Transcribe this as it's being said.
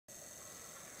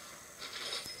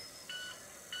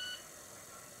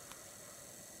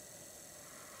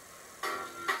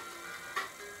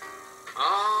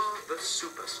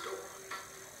Superstore,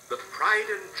 the pride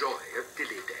and joy of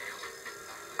Dillydale.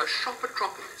 A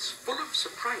shop-atropolis full of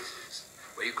surprises,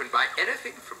 where you can buy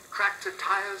anything from tractor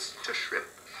tires to shrimp.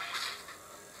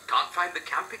 Can't find the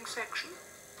camping section?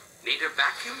 Need a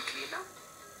vacuum cleaner?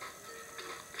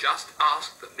 Just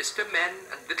ask the Mr. Men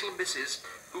and Little Misses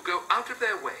who go out of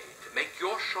their way to make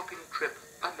your shopping trip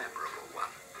a memorable one.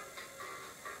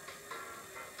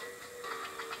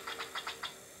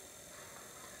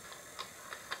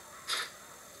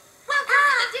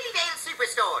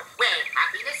 Superstore, where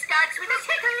happiness starts with a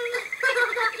tickle.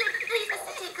 Please,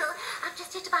 Mr. Tickle, I'm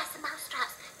just here to buy some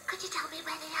mousetraps. Could you tell me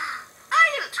where they are?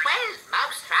 Aisle 12,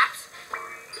 mousetraps.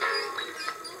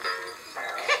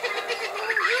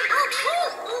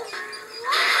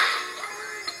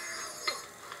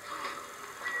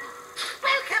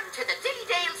 Welcome to the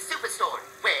Dillydale Superstore,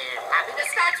 where happiness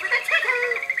starts with a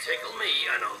tickle. Tickle me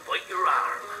and I'll bite your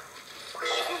arm.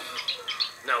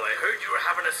 Now, I heard you were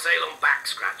having a sale on back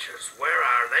scratchers. Where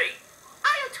are they?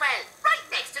 Aisle 12, right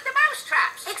next to the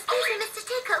mousetraps. Excuse me, Mr.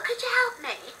 Tickle, could you help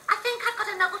me? I think I've got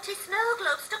a novelty snow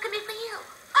globe stuck in my wheel.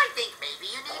 I think maybe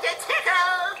you need a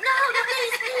tickle. No,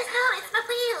 please, no, it's my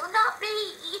wheel, not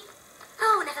me.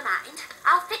 Oh, never mind.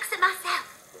 I'll fix it myself.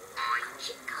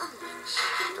 She comes,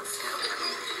 little snow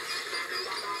globe.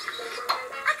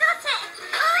 I got it.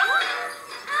 Oh!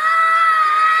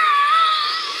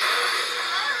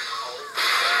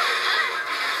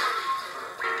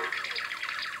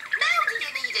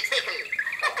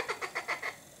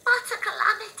 What a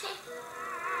calamity.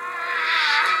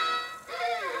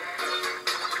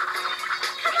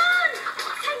 Come on,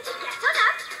 time to get on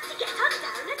up, to get on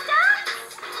down and dance.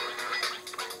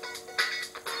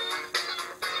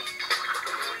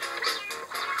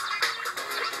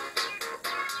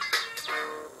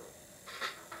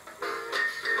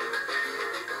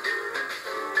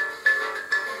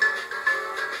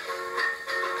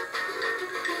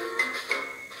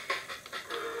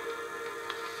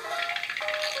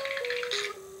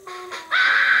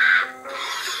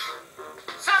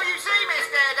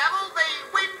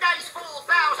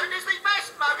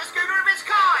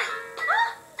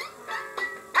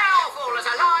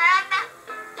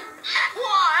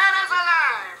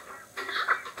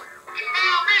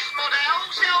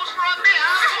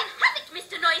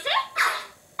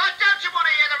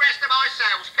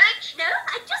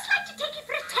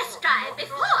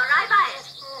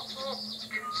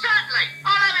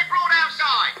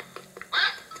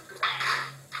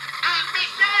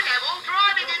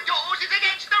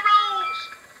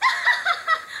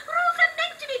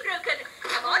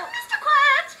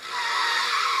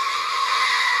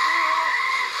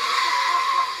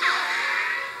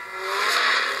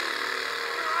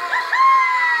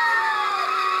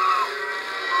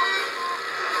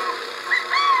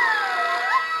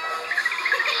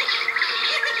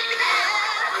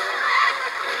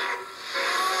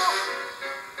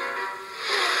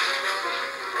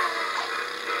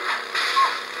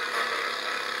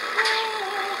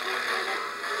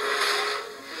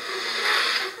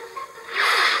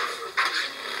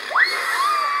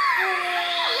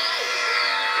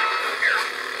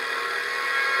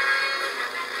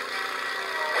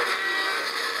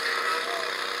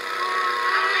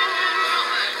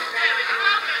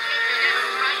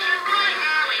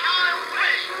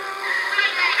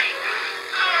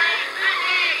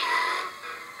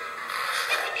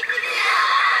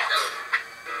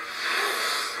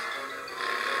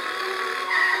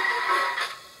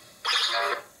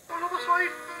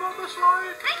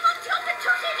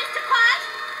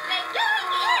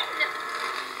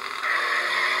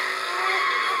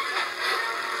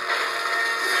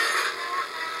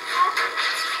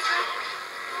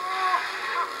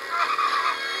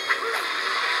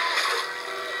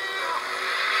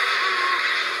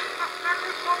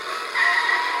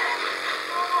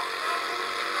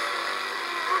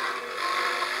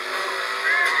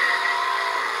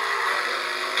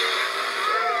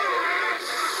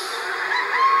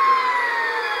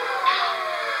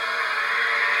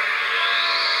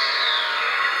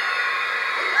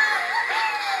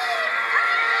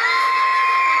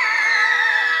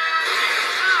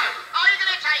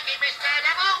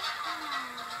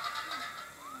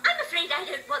 I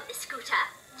don't want the scooter.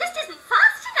 Just isn't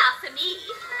fast enough for me.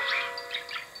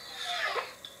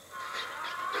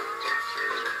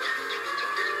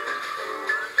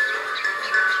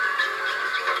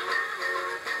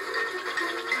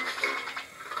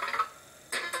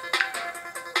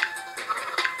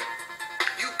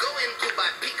 You go in to buy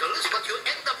pickles, but you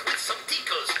end up with some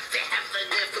tickles. They have the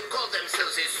nerve to call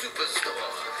themselves a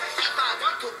superstore. If I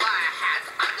want to buy a hat,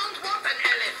 I don't want an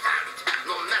elephant,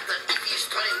 no matter if he's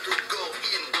trying to go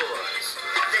indoors.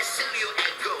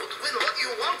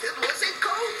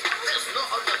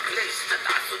 taste that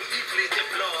I so deeply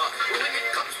deplore. When it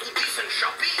comes to decent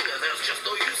shopping, there's just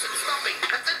no use in stopping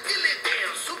at the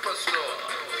Dillydale Superstore.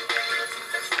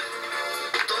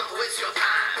 Don't waste your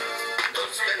time,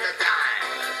 don't spend a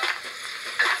dime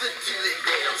at the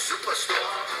Dillydale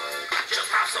Superstore.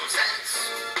 Just have some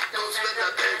sense, don't spend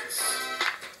a pence.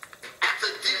 At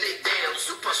the Dillydale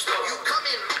Superstore, you come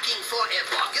in looking for a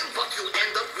bargain, but you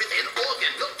end up with an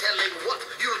organ. No telling what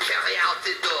you'll carry out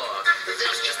the door.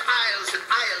 There's just aisles and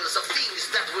aisles of things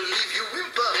that will leave you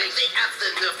whimpering. They have the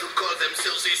nerve to call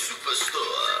themselves a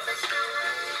superstore.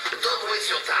 Don't waste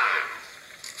your time.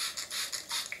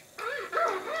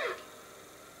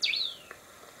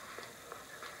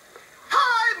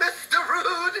 Hi, Mr.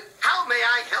 Rude. How may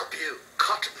I help you?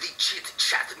 Cut the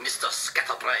chit-chat, Mr.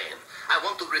 Scatterbrain. I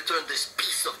want to return this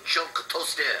piece of junk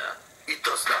toaster. It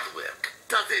does not work.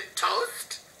 Does it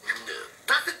toast? No.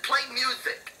 Does it play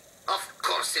music? Of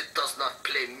course it does not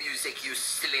play music, you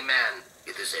silly man.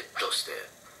 It is a toaster.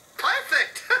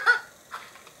 Perfect!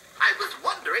 I was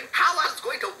wondering how I was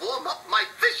going to warm up my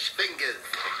fish fingers.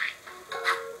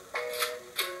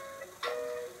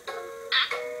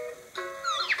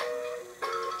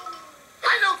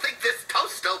 I don't think this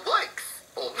toaster works.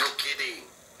 Oh, no kidding.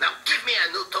 Now give me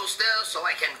a new toaster so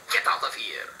I can get out of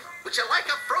here. Would you like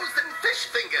a frozen fish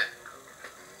finger?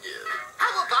 No.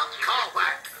 How about car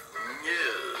wax?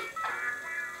 No.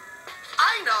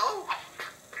 I know.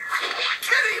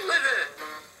 Kitty litter.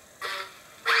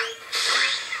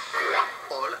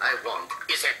 All I want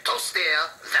is a toaster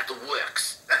that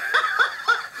works.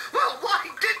 Well, why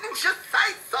didn't you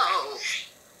say so?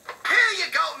 Here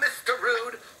you go, Mr.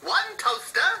 Rude. One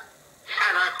toaster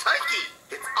and a turkey.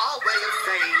 It's our way of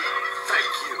saying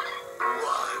thank you.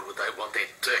 Why would I want a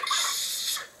turkey?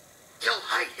 He'll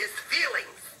hide his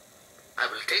feelings. I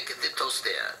will take the toaster.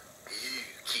 You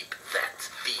keep that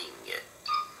thing.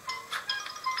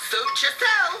 Suit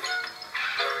yourself.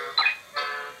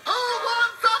 Who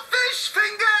wants a fish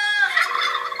finger?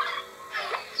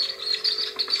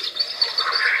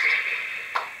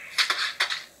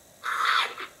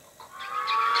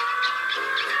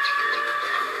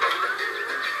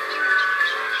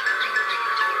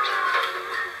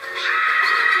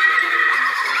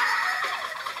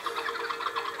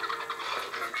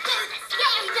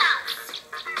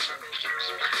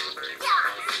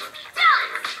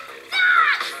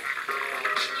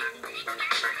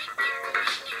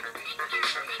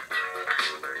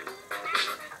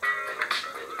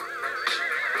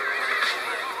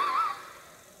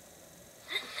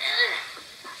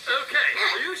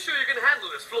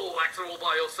 Floor waxer all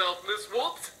by yourself, Miss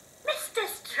Whoops. Mr.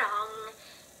 Strong,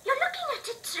 you're looking at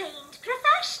a trained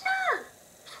professional.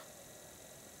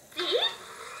 See?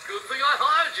 Good thing I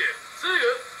hired you. See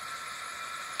ya.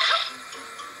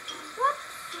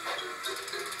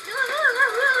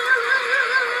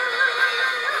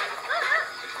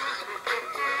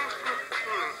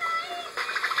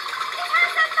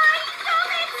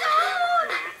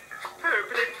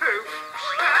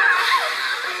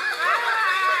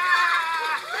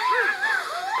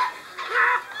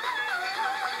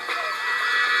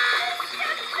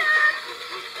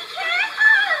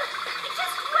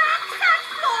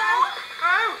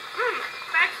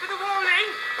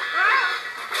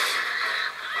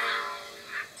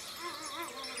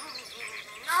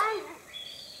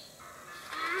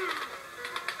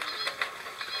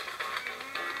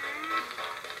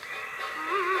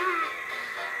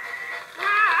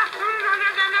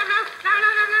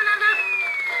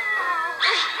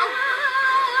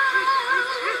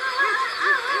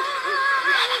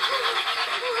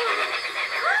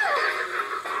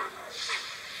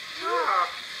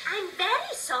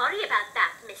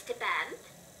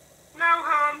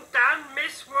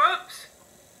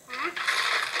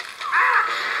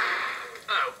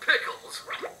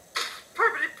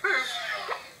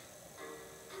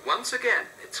 Once again,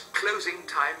 it's closing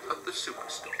time of the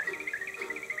Superstore.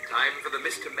 Time for the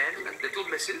Mr. Men and Little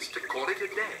Misses to call it a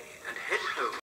day and head home.